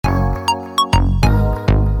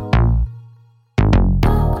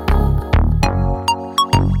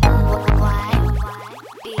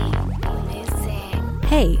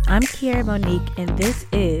Hey, I'm Kiera Monique, and this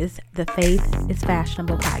is the Faith is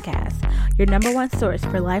Fashionable podcast, your number one source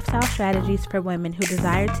for lifestyle strategies for women who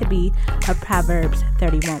desire to be a Proverbs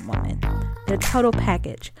 31 woman. The total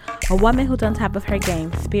package, a woman who's on top of her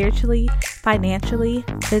game spiritually, financially,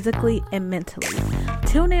 physically, and mentally.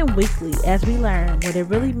 Tune in weekly as we learn what it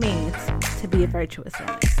really means to be a virtuous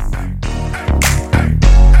woman.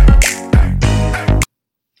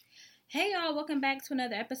 Hey y'all, welcome back to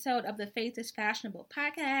another episode of the Faith is Fashionable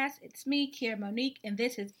podcast. It's me, Kiera Monique, and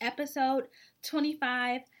this is episode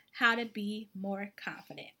 25, How to Be More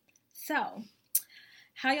Confident. So,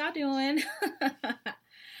 how y'all doing?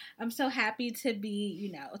 I'm so happy to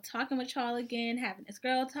be, talking with y'all again, having this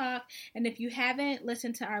girl talk. And if you haven't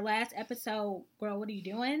listened to our last episode, girl, what are you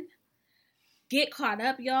doing? Get caught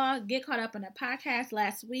up, y'all. Get caught up on the podcast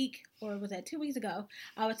last week, or was that 2 weeks ago?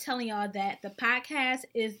 I was telling y'all that the podcast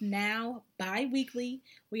is now bi-weekly.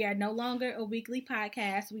 We are no longer a weekly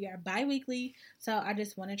podcast. We are bi-weekly. So I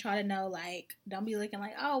just want to try to know, don't be looking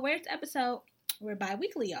like, oh, where's the episode? We're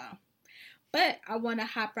bi-weekly, y'all. But I want to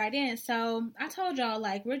hop right in. So I told y'all,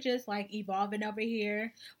 we're just, evolving over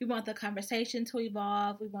here. We want the conversation to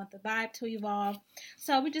evolve. We want the vibe to evolve.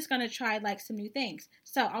 So we're just going to try, some new things.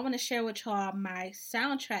 So I want to share with y'all my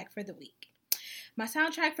soundtrack for the week. My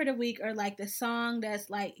soundtrack for the week are, the song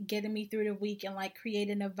that's, getting me through the week and,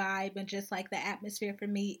 creating a vibe and just, the atmosphere for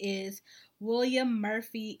me is William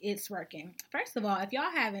Murphy, It's Working. First of all, if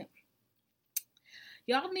y'all haven't,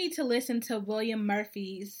 y'all need to listen to William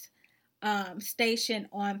Murphy's station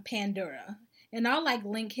on Pandora, and I'll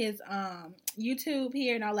link his YouTube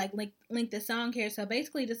here, and I'll link the song here. So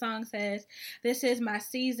basically the song says, this is my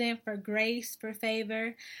season for grace, for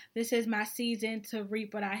favor. This is my season to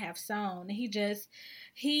reap what I have sown. And he does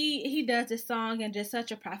this song in just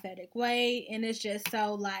such a prophetic way, and it's just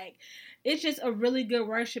so it's just a really good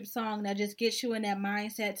worship song that just gets you in that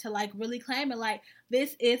mindset to really claim it,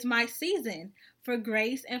 this is my season for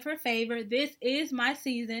grace and for favor. This is my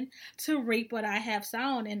season to reap what I have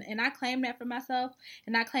sown. And I claim that for myself,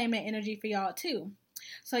 and I claim that energy for y'all too.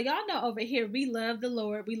 So y'all know over here, we love the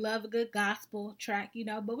Lord. We love a good gospel track,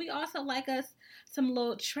 but we also like us some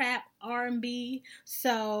little trap R&B.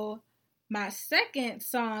 So my second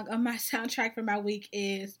song on my soundtrack for my week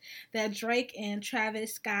is that Drake and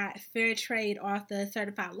Travis Scott Fair Trade off the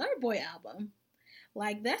Certified Lover Boy album.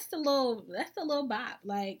 That's the little bop.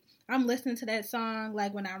 I'm listening to that song,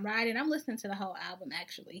 when I'm riding. I'm listening to the whole album,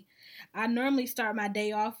 actually. I normally start my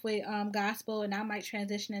day off with gospel, and I might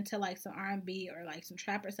transition into, some R&B or, some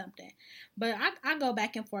trap or something. But I go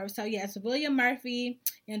back and forth. So, yes, William Murphy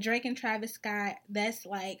and Drake and Travis Scott, that's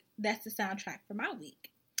the soundtrack for my week.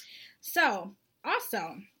 So,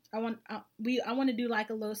 also, I want to do, a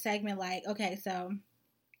little segment, okay, so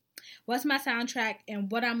what's my soundtrack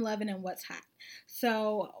and what I'm loving and what's hot.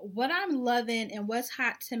 So what I'm loving and what's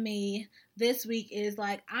hot to me this week is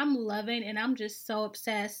I'm loving and I'm just so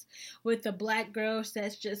obsessed with the black girls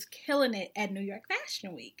that's just killing it at New York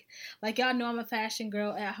Fashion Week. Y'all know I'm a fashion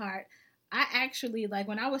girl at heart. I actually,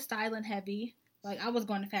 when I was styling heavy, I was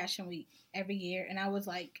going to Fashion Week every year, and I was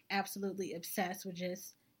absolutely obsessed with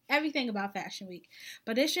just everything about Fashion Week.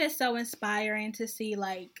 But it's just so inspiring to see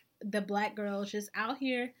the black girls just out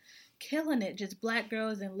here killing it. Just black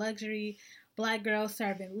girls in luxury, black girls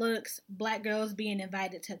serving looks, black girls being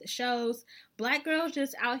invited to the shows, black girls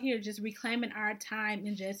just out here just reclaiming our time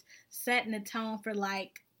and just setting the tone for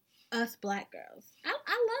us black girls.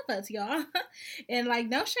 I love us, y'all. And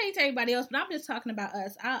no shade to everybody else, but I'm just talking about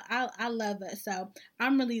us. I love us. So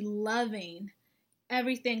I'm really loving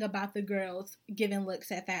everything about the girls giving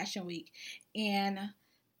looks at Fashion Week. And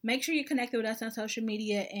make sure you're connected with us on social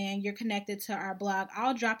media and you're connected to our blog.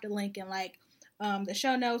 I'll drop the link in the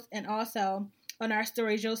show notes, and also on our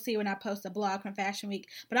stories you'll see when I post a blog from Fashion Week.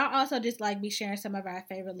 But I'll also just be sharing some of our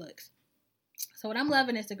favorite looks. So what I'm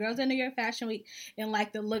loving is the girls in New York Fashion Week and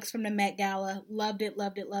the looks from the Met Gala. Loved it.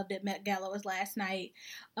 Met Gala was last night.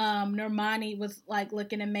 Normani was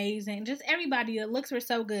looking amazing. Just everybody, the looks were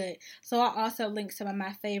so good. So I'll also link some of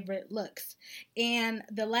my favorite looks. And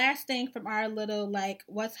the last thing from our little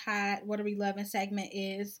what's hot, what are we loving segment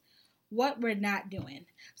is what we're not doing.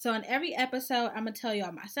 So in every episode, I'm going to tell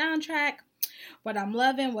y'all my soundtrack, what I'm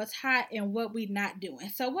loving, what's hot, and what we're not doing.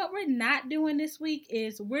 So what we're not doing this week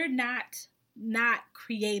is we're not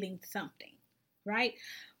creating something, right?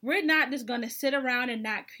 We're not just going to sit around and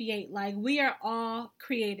not create. We are all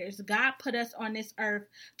creators. God put us on this earth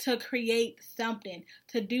to create something,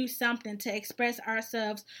 to do something, to express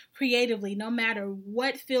ourselves creatively, no matter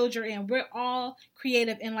what field you're in. We're all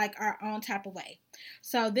creative in our own type of way.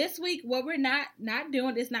 So this week, what we're not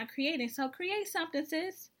doing is not creating. So create something,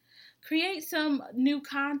 sis. Create some new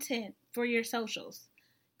content for your socials.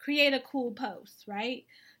 Create a cool post, right?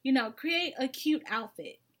 Create a cute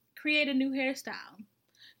outfit. Create a new hairstyle.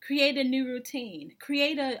 Create a new routine.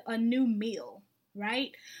 Create a new meal,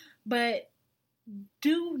 right? But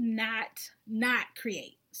do not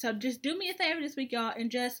create. So just do me a favor this week, y'all, and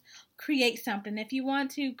just create something. If you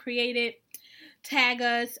want to create it, tag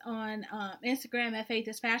us on Instagram at Faith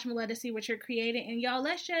is Fashionable. Let us see what you're creating. And y'all,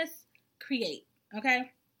 let's just create,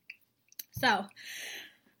 okay? So,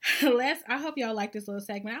 I hope y'all like this little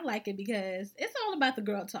segment. I like it because it's all about the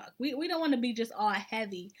girl talk. We don't want to be just all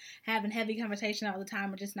heavy, having heavy conversation all the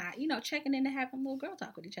time, or just not, checking in and having a little girl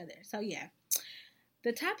talk with each other. So, yeah.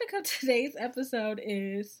 The topic of today's episode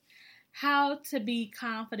is how to be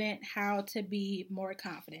confident, how to be more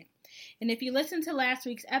confident. And if you listened to last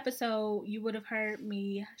week's episode, you would have heard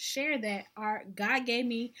me share that God gave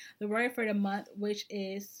me the word for the month, which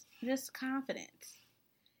is just confidence.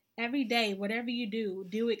 Every day, whatever you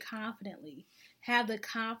do it confidently. Have the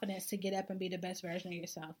confidence to get up and be the best version of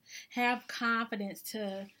yourself. Have confidence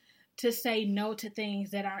to say no to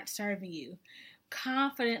things that aren't serving you.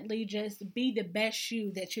 Confidently just be the best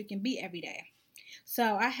you that you can be every day.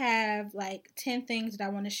 So I have 10 things that I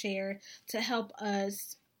want to share to help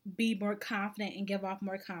us be more confident and give off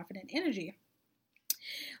more confident energy.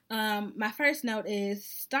 My first note is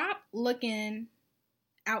stop looking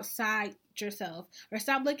outside yourself, or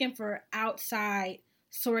stop looking for outside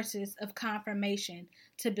sources of confirmation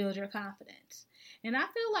to build your confidence. And I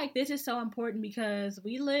feel like this is so important because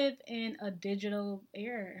we live in a digital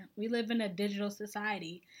era. We live in a digital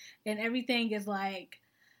society, and everything is like,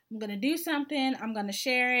 I'm going to do something, I'm going to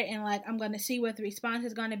share it, and I'm going to see what the response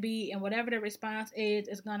is going to be, and whatever the response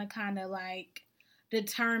is going to kind of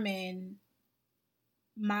determine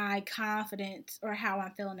my confidence or how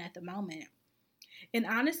I'm feeling at the moment. And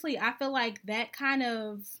honestly, I feel like it kind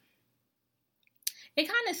of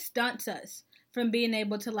stunts us from being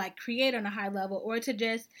able to create on a high level, or to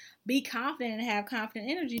just be confident and have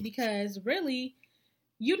confident energy, because really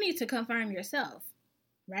you need to confirm yourself,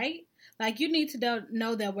 right? You need to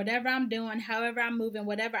know that whatever I'm doing, however I'm moving,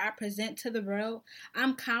 whatever I present to the world,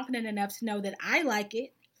 I'm confident enough to know that I like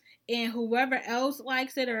it, and whoever else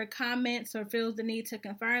likes it or comments or feels the need to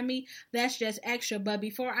confirm me, that's just extra. But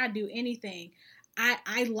before I do anything,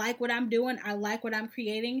 I like what I'm doing, I like what I'm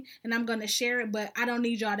creating, and I'm going to share it, but I don't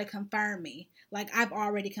need y'all to confirm me. I've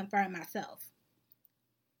already confirmed myself.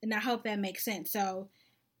 And I hope that makes sense. So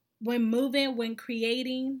when moving, when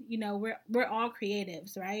creating, we're all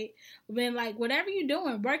creatives, right? When whatever you're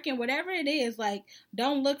doing, working, whatever it is,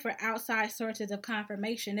 don't look for outside sources of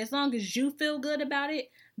confirmation. As long as you feel good about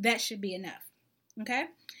it, that should be enough. Okay?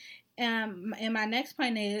 And my next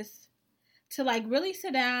point is to really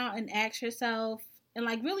sit down and ask yourself, and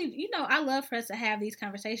really, I love for us to have these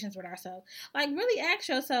conversations with ourselves. Really ask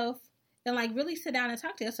yourself and really sit down and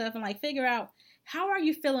talk to yourself and figure out, how are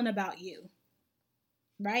you feeling about you?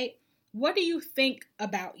 Right? What do you think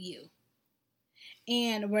about you?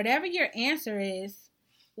 And whatever your answer is,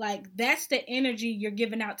 that's the energy you're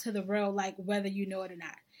giving out to the world, whether you know it or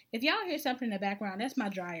not. If y'all hear something in the background, that's my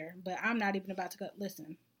dryer, but I'm not even about to go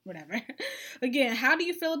listen. Whatever. Again, how do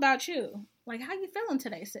you feel about you? How you feeling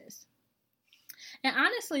today, sis? And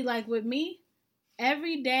honestly, with me,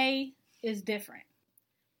 every day is different.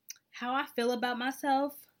 How I feel about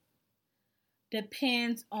myself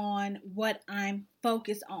depends on what I'm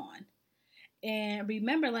focused on. And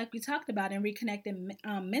remember, we talked about in reconnecting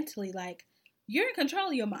mentally, you're in control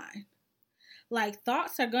of your mind.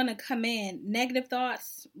 Thoughts are going to come in, negative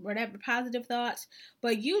thoughts, whatever, positive thoughts,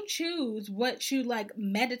 but you choose what you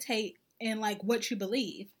meditate and what you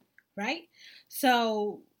believe, right?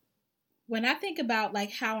 So when I think about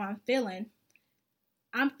how I'm feeling,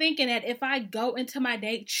 I'm thinking that if I go into my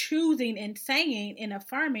day choosing and saying and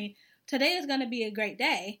affirming, today is going to be a great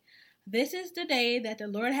day. This is the day that the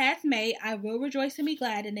Lord has made. I will rejoice and be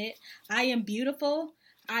glad in it. I am beautiful.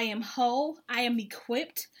 I am whole. I am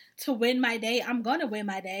equipped to win my day. I'm going to win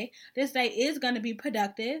my day. This day is going to be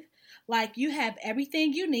productive. You have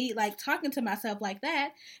everything you need, talking to myself like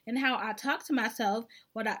that, and how I talk to myself,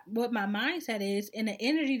 what my mindset is, and the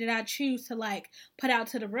energy that I choose to put out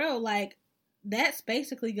to the world, that's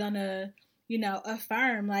basically gonna,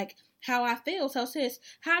 affirm how I feel. So sis,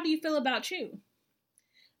 how do you feel about you?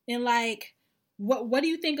 And what do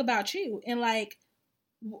you think about you? And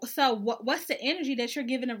so what's the energy that you're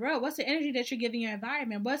giving the world? What's the energy that you're giving your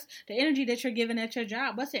environment? What's the energy that you're giving at your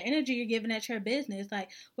job? What's the energy you're giving at your business?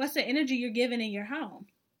 What's the energy you're giving in your home?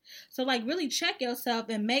 So really check yourself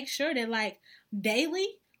and make sure that daily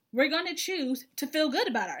we're going to choose to feel good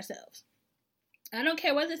about ourselves. I don't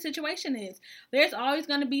care what the situation is. There's always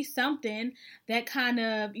going to be something that kind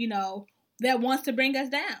of, that wants to bring us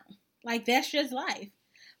down. Like, that's just life.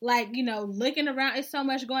 Like, looking around, it's so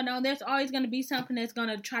much going on. There's always going to be something that's going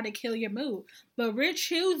to try to kill your mood. But we're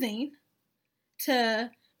choosing to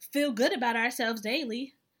feel good about ourselves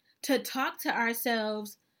daily, to talk to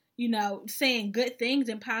ourselves, saying good things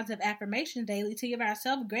and positive affirmations daily, to give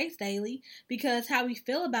ourselves grace daily, because how we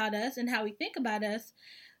feel about us and how we think about us,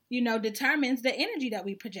 determines the energy that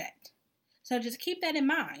we project. So just keep that in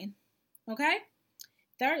mind, okay?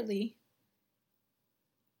 Thirdly,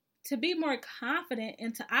 to be more confident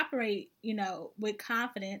and to operate, with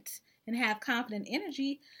confidence and have confident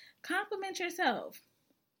energy, compliment yourself.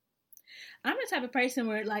 I'm the type of person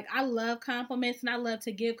where, like, I love compliments and I love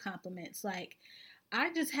to give compliments. Like,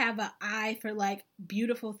 I just have an eye for, like,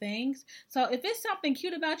 beautiful things. So if it's something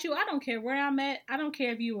cute about you, I don't care where I'm at. I don't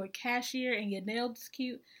care if you were a cashier and your nails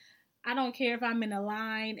cute. I don't care if I'm in a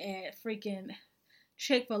line at freaking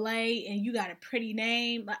Chick-fil-A and you got a pretty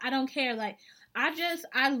name. Like, I don't care. Like,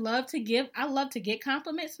 I love to get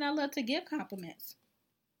compliments and I love to give compliments.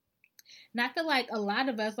 And I feel like a lot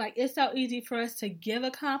of us, like, it's so easy for us to give a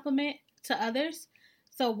compliment to others.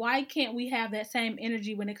 So why can't we have that same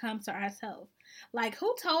energy when it comes to ourselves? Like,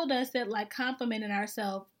 who told us that, like, complimenting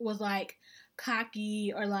ourselves was, like,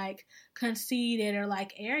 cocky or, like, conceited or,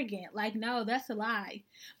 like, arrogant? Like, no, that's a lie.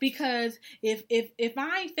 Because if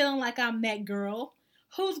I ain't feeling like I'm that girl,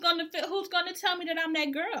 who's gonna tell me that I'm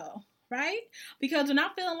that girl? Right? Because when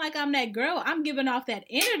I'm feeling like I'm that girl, I'm giving off that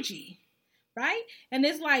energy, right? And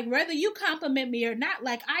it's like, whether you compliment me or not,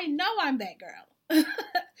 like, I know I'm that girl.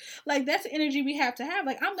 Like, that's the energy we have to have.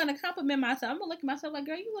 Like, I'm going to compliment myself. I'm going to look at myself like,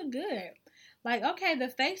 girl, you look good. Like, okay, the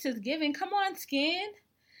face is giving. Come on, skin.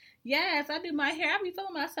 Yes, I do my hair. I be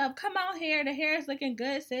feeling myself. Come on, hair. The hair is looking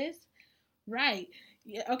good, sis. Right.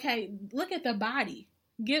 Yeah, okay, look at the body.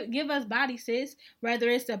 Give us body, sis. Whether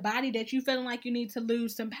it's the body that you feeling like you need to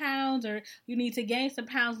lose some pounds or you need to gain some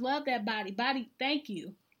pounds, love that body. Body, thank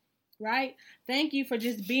you. Right? Thank you for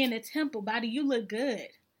just being a temple. Body, you look good.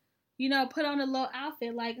 Put on a little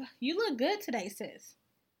outfit. Like, you look good today, sis.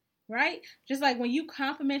 Right? Just like when you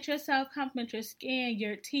compliment yourself, compliment your skin,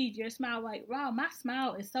 your teeth, your smile. Like, wow, my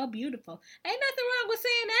smile is so beautiful. Ain't nothing wrong with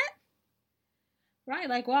saying that. Right?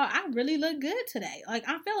 Like, wow, I really look good today. Like,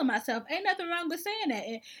 I'm feeling myself. Ain't nothing wrong with saying that.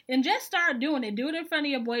 And just start doing it. Do it in front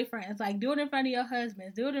of your boyfriends. Like, do it in front of your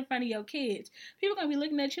husbands. Do it in front of your kids. People going to be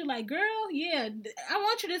looking at you like, girl, yeah, I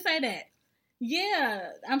want you to say that. Yeah,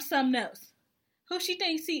 I'm something else. Who she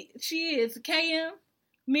thinks she is? KM?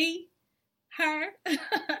 Me? Her?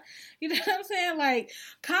 You know what I'm saying? Like,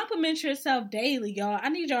 compliment yourself daily, y'all. I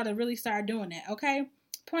need y'all to really start doing that, okay?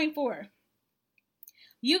 Point 4.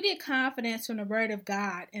 You get confidence from the word of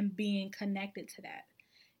God and being connected to that.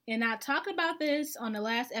 And I talked about this on the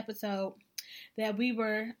last episode that we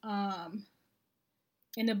were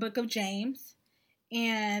in the book of James.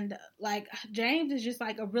 And, like, James is just,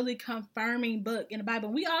 like, a really confirming book in the Bible.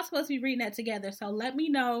 We all supposed to be reading that together. So let me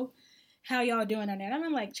know how y'all doing on that. I'm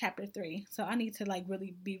in, like, chapter 3. So I need to, like,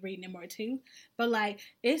 really be reading it more, too. But, like,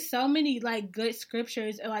 it's so many, like, good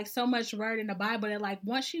scriptures and, like, so much word in the Bible that, like,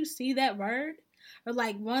 once you see that word, or,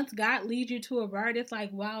 like, once God leads you to a word, it's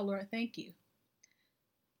like, wow, Lord, thank you.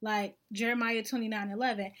 Like, Jeremiah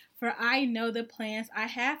 29:11, for I know the plans I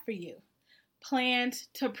have for you. Plans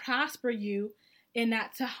to prosper you and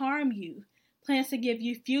not to harm you. Plans to give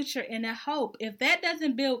you future and a hope. If that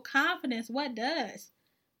doesn't build confidence, what does?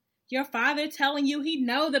 Your father telling you he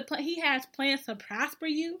has plans to prosper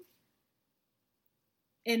you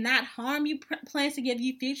and not harm you, plans to give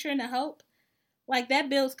you future and a hope. Like, that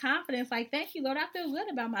builds confidence. Like, thank you, Lord. I feel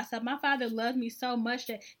good about myself. My Father loves me so much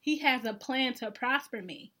that he has a plan to prosper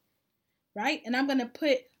me. Right? And I'm going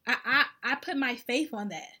to I put my faith on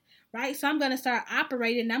that. Right? So I'm going to start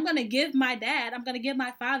operating. And I'm going to give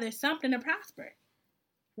my father something to prosper.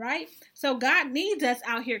 Right? So God needs us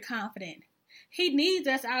out here confident. He needs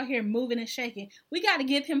us out here moving and shaking. We got to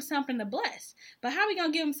give him something to bless. But how are we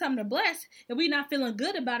going to give him something to bless if we're not feeling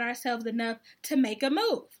good about ourselves enough to make a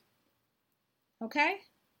move? Okay?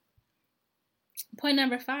 Point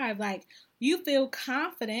number 5, like, you feel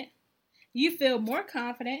confident. You feel more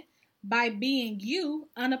confident by being you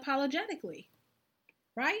unapologetically.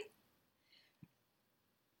 Right?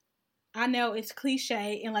 I know it's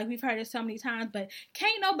cliche and, like, we've heard it so many times, but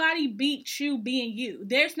can't nobody beat you being you.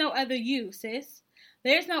 There's no other you, sis.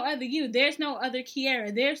 There's no other you. There's no other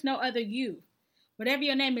Kiara. There's no other you. Whatever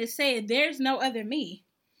your name is, say it. There's no other me.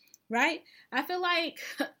 Right? I feel like,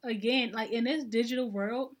 again, like, in this digital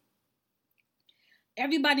world,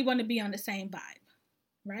 everybody want to be on the same vibe,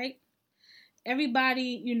 right?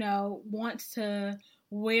 everybody, wants to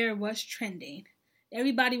wear what's trending.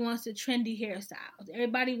 Everybody wants the trendy hairstyles.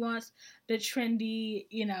 Everybody wants the trendy,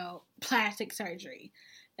 plastic surgery.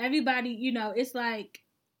 Everybody, it's like,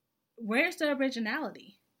 where's the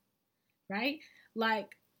originality? Right?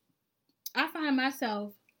 Like, I find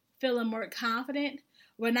myself feeling more confident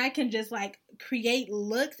when I can just like create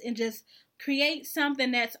looks and just create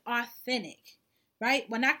something that's authentic, right?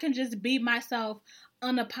 When I can just be myself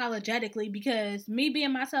unapologetically, because me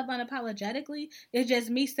being myself unapologetically is just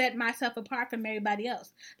me setting myself apart from everybody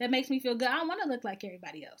else. That makes me feel good. I don't want to look like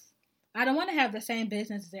everybody else. I don't want to have the same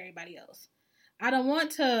business as everybody else. I don't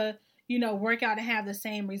want to, work out and have the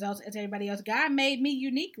same results as everybody else. God made me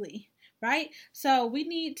uniquely, right? So we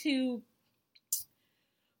need to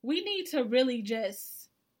really just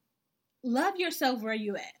love yourself where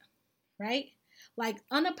you at, right? Like,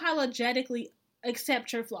 unapologetically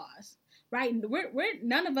accept your flaws, right? We're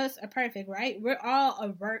none of us are perfect, right? We're all a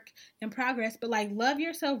work in progress, but like, love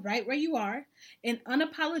yourself right where you are and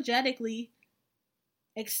unapologetically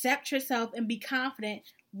accept yourself and be confident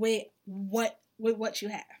with what you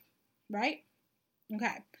have, right?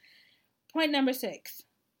 Okay. Point number 6,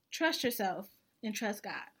 trust yourself and trust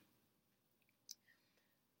God.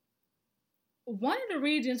 One of the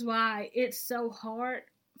reasons why it's so hard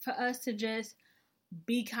for us to just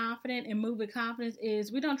be confident and move with confidence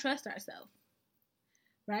is we don't trust ourselves,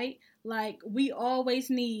 right? Like, we always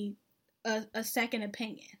need a second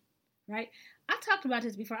opinion, right? I talked about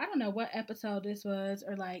this before. I don't know what episode this was,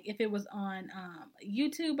 or like if it was on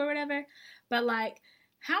YouTube or whatever, but like,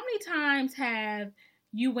 how many times have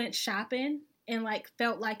you went shopping and like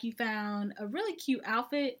felt like you found a really cute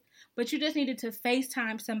outfit, but you just needed to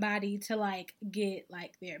FaceTime somebody to like get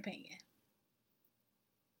like their opinion?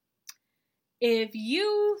 If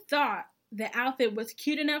you thought the outfit was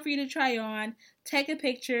cute enough for you to try on, take a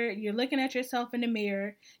picture, you're looking at yourself in the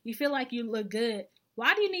mirror, you feel like you look good,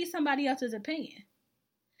 why do you need somebody else's opinion?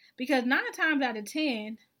 Because 9 times out of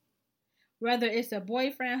 10, whether it's a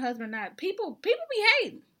boyfriend, husband, or not, people be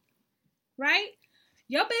hating, right?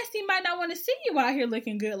 Your bestie might not want to see you out here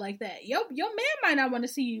looking good like that. Your man might not want to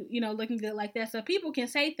see you, looking good like that. So people can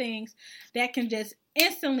say things that can just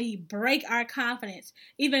instantly break our confidence,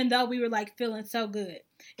 even though we were like feeling so good.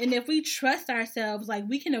 And if we trust ourselves, like,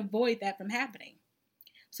 we can avoid that from happening.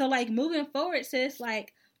 So like, moving forward, sis,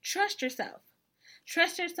 like, trust yourself.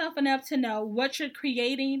 Trust yourself enough to know what you're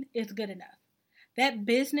creating is good enough. That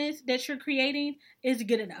business that you're creating is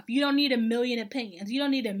good enough. You don't need a million opinions. You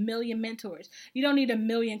don't need a million mentors. You don't need a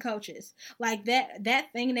million coaches. Like,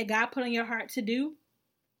 that thing that God put on your heart to do,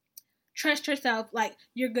 trust yourself, like,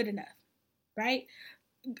 you're good enough, right?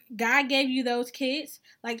 God gave you those kids.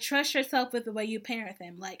 Like, trust yourself with the way you parent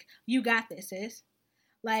them. Like, you got this, sis.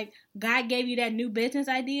 Like, God gave you that new business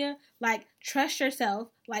idea. Like, trust yourself.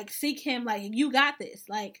 Like, seek Him. Like, you got this.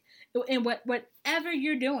 Like, and whatever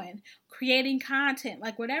you're doing, creating content,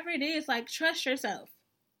 like, whatever it is, like, trust yourself.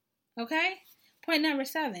 Okay? Point number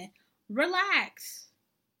 7, relax.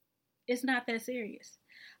 It's not that serious.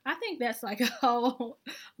 I think that's like a whole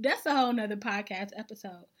nother podcast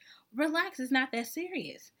episode. Relax is not that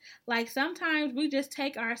serious. Like, sometimes we just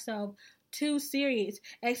take ourselves too serious,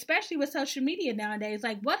 especially with social media nowadays.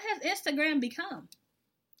 Like, what has Instagram become?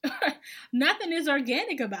 Nothing is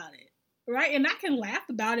organic about it, right? And I can laugh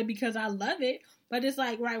about it because I love it, but it's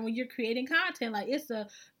like, right, when you're creating content, like,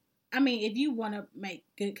 if you want to make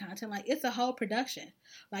good content, like, it's a whole production.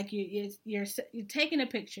 Like, you're taking the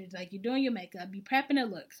pictures, like, you're doing your makeup, you prepping the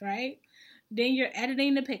looks, right? Then you're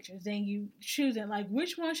editing the pictures, then you choosing, like,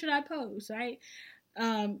 which one should I post, right?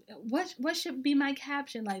 What should be my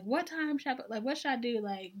caption? Like, what time should I, like, what should I do?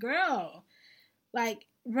 Like, girl, like,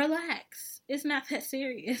 relax. It's not that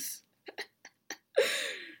serious.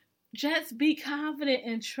 Just be confident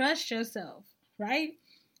and trust yourself, right?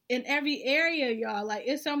 In every area, y'all. Like,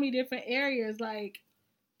 it's so many different areas. Like,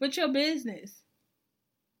 with your business,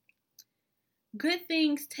 good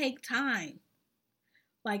things take time.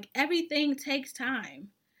 Like, everything takes time.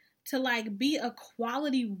 To, like, be a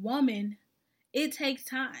quality woman, it takes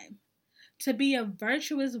time. To be a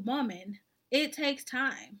virtuous woman, it takes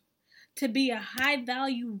time. To be a high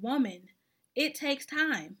value woman, it takes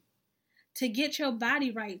time. To get your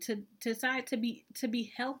body right, to decide to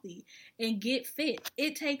be healthy and get fit,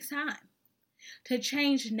 it takes time. To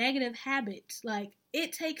change negative habits, like,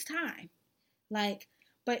 it takes time. Like,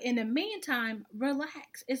 but in the meantime,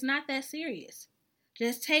 relax. It's not that serious.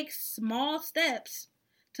 Just take small steps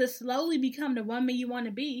to slowly become the woman you want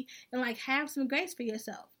to be, and like, have some grace for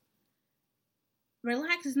yourself.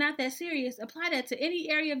 Relax is not that serious. Apply that to any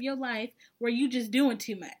area of your life where you just doing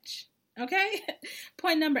too much. Okay?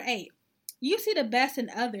 Point number 8. You see the best in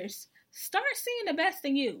others. Start seeing the best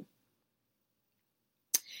in you.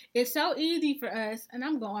 It's so easy for us, and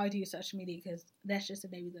I'm going to always use social media because that's just the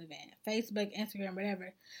day we live in. Facebook, Instagram,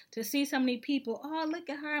 whatever. To see so many people, oh, look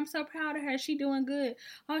at her. I'm so proud of her. She doing good.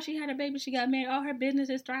 Oh, she had a baby. She got married. Oh, her business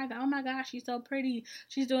is thriving. Oh, my gosh, she's so pretty.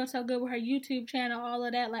 She's doing so good with her YouTube channel, all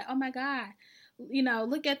of that. Like, oh, my God. You know,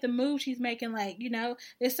 look at the move she's making. Like, you know,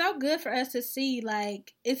 it's so good for us to see.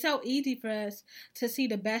 Like, it's so easy for us to see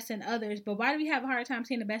the best in others. But why do we have a hard time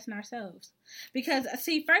seeing the best in ourselves? Because,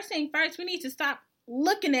 see, first thing first, we need to stop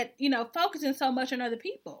looking at, you know, focusing so much on other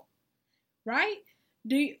people, right?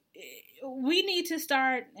 We need to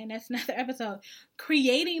start, and that's another episode,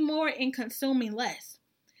 creating more and consuming less.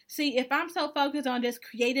 See, if I'm so focused on just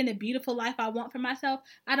creating a beautiful life I want for myself,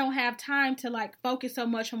 I don't have time to like focus so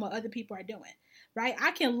much on what other people are doing, right?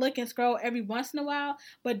 I can look and scroll every once in a while,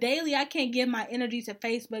 but daily I can't give my energy to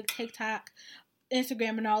Facebook, TikTok,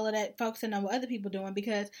 Instagram, and all of that, focusing on what other people are doing,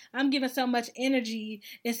 because I'm giving so much energy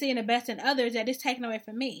and seeing the best in others that it's taken away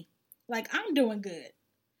from me. Like, I'm doing good.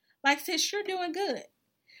 Like, sis, you're doing good,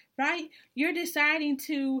 right? You're deciding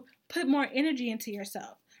to put more energy into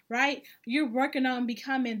yourself, right? You're working on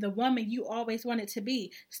becoming the woman you always wanted to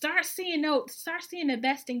be. Start seeing the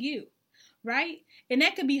best in you, right? And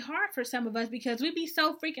that could be hard for some of us because we be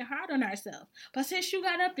so freaking hard on ourselves. But since you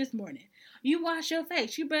got up this morning, you wash your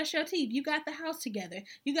face, you brush your teeth, you got the house together,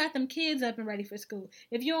 you got them kids up and ready for school.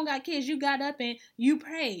 If you don't got kids, you got up and you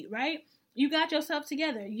prayed, right? You got yourself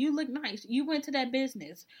together. You look nice. You went to that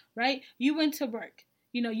business, right? You went to work.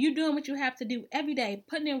 You know, you doing what you have to do every day,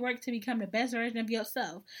 putting in work to become the best version of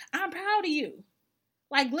yourself. I'm proud of you.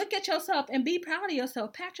 Like, look at yourself and be proud of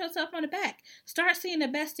yourself. Pat yourself on the back. Start seeing the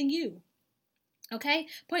best in you. Okay?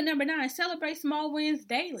 Point number 9, celebrate small wins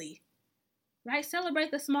daily. Right?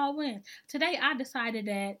 Celebrate the small wins. Today, I decided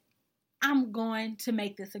that I'm going to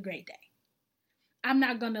make this a great day. I'm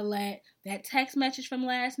not going to let that text message from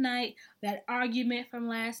last night, that argument from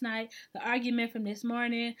last night, the argument from this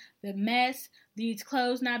morning, the mess, these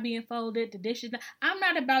clothes not being folded, the dishes. I'm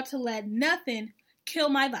not about to let nothing kill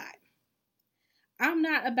my vibe. I'm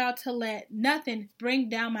not about to let nothing bring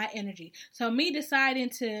down my energy. So me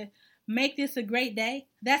deciding to make this a great day,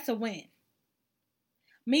 that's a win.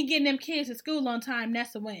 Me getting them kids to school on time,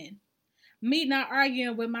 that's a win. Me not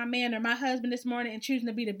arguing with my man or my husband this morning and choosing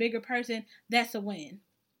to be the bigger person, that's a win.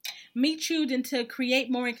 Me choosing to create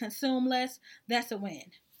more and consume less, that's a win.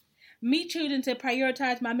 Me choosing to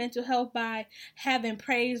prioritize my mental health by having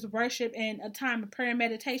praise, worship, and a time of prayer and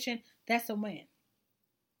meditation, that's a win.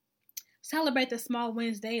 Celebrate the small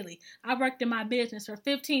wins daily. I worked in my business for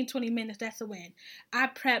 15, 20 minutes. That's a win. I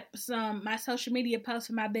prepped my social media posts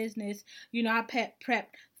for my business. You know, I prepped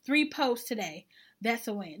 3 posts today. That's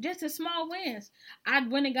a win. Just the small wins. I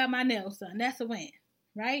went and got my nails done. That's a win,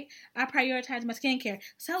 right? I prioritize my skincare.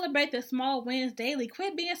 Celebrate the small wins daily.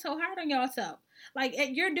 Quit being so hard on yourself. Like,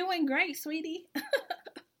 you're doing great, sweetie.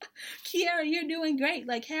 Kiara, you're doing great.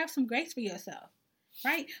 Like, have some grace for yourself,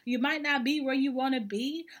 right? You might not be where you want to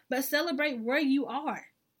be, but celebrate where you are.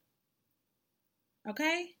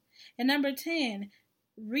 Okay? And number 10,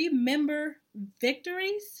 remember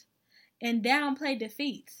victories and downplay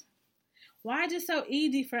defeats. Why is it so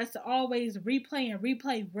easy for us to always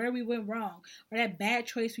replay where we went wrong, or that bad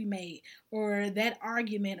choice we made, or that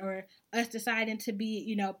argument, or us deciding to be,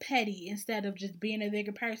 you know, petty instead of just being a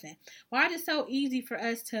bigger person? Why is it so easy for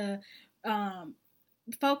us to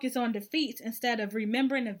focus on defeats instead of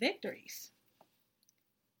remembering the victories?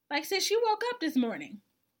 Like, since you woke up this morning,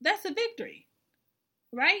 that's a victory,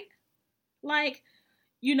 right? Like,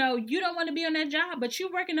 you know, you don't want to be on that job, but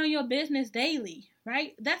you're working on your business daily,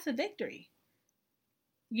 right? That's a victory.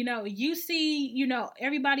 You know, you see, you know,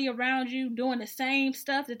 everybody around you doing the same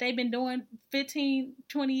stuff that they've been doing 15,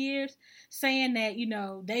 20 years, saying that, you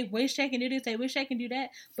know, they wish they can do this, they wish they can do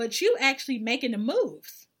that, but you actually making the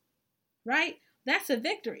moves, right? That's a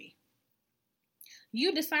victory.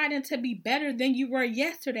 You deciding to be better than you were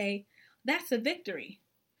yesterday, that's a victory.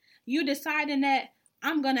 You deciding that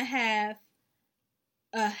I'm going to have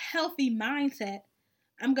a healthy mindset.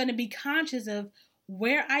 I'm going to be conscious of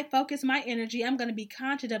where I focus my energy. I'm going to be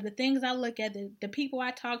conscious of the things I look at, the people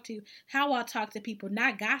I talk to, how I talk to people,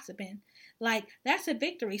 not gossiping. Like, that's a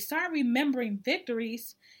victory. Start remembering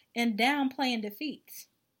victories and downplaying defeats.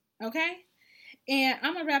 Okay? And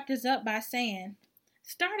I'm going to wrap this up by saying,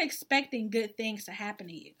 start expecting good things to happen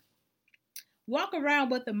to you. Walk around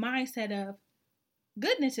with the mindset of,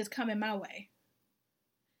 goodness is coming my way.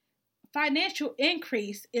 Financial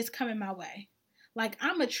increase is coming my way. Like,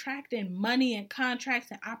 I'm attracting money and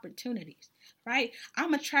contracts and opportunities, right?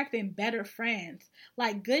 I'm attracting better friends.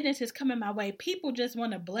 Like, goodness is coming my way. People just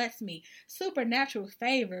want to bless me. Supernatural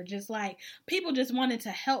favor, just like people just wanted to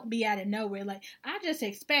help me out of nowhere. Like, I just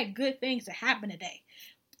expect good things to happen today.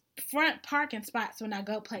 Front parking spots when I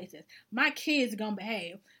go places. My kids gonna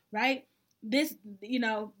behave, right? This,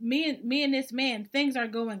 me and this man, things are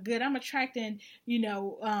going good. I'm attracting,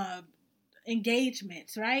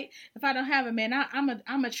 engagements, right? If I don't have a man,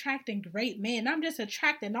 I'm attracting great men. I'm just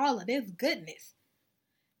attracting all of this goodness,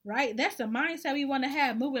 right? That's the mindset we want to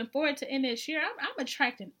have moving forward to end this year. I'm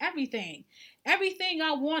attracting everything. Everything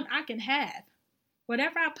I want, I can have.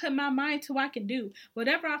 Whatever I put my mind to, I can do.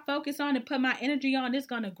 Whatever I focus on and put my energy on, it's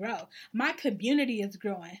going to grow. My community is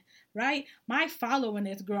growing, right? My following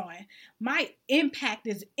is growing. My impact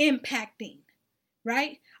is impacting,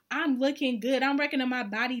 right? I'm looking good. I'm working on my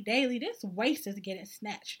body daily. This waist is getting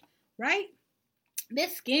snatched, right?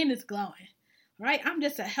 This skin is glowing, right? I'm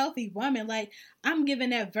just a healthy woman. Like, I'm giving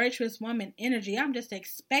that virtuous woman energy. I'm just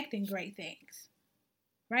expecting great things,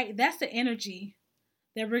 right? That's the energy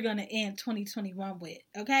that we're going to end 2021 with,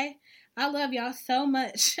 okay? I love y'all so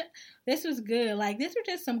much. This was good. Like, this was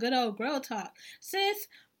just some good old girl talk. Sis,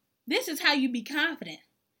 this is how you be confident.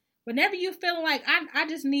 Whenever you feeling like I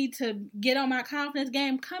just need to get on my confidence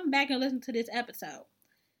game, come back and listen to this episode.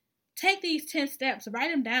 Take these 10 steps,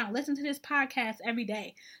 write them down, listen to this podcast every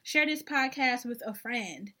day. Share this podcast with a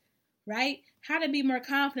friend, right? How to be more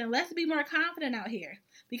confident. Let's be more confident out here.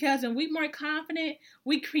 Because when we're more confident,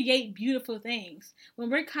 we create beautiful things.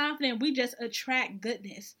 When we're confident, we just attract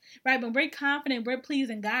goodness, right? When we're confident, we're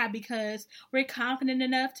pleasing God because we're confident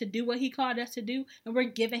enough to do what He called us to do, and we're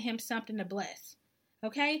giving Him something to bless.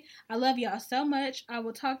 Okay? I love y'all so much. I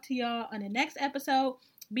will talk to y'all on the next episode.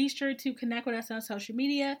 Be sure to connect with us on social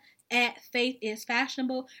media at Faith is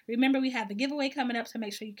Fashionable. Remember, we have a giveaway coming up, so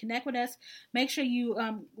make sure you connect with us. Make sure you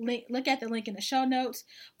look at the link in the show notes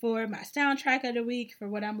for my soundtrack of the week, for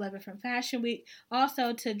what I'm loving from Fashion Week.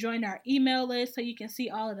 Also, to join our email list so you can see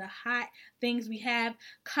all of the hot things we have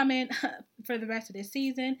coming for the rest of this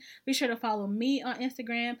season. Be sure to follow me on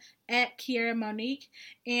Instagram at Kiera Monique.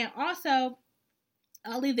 And also,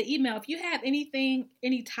 I'll leave the email. If you have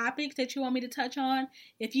any topics that you want me to touch on,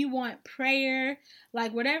 if you want prayer,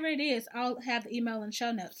 like whatever it is, I'll have the email in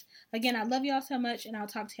show notes. Again, I love y'all so much, and I'll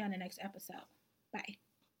talk to you on the next episode. Bye.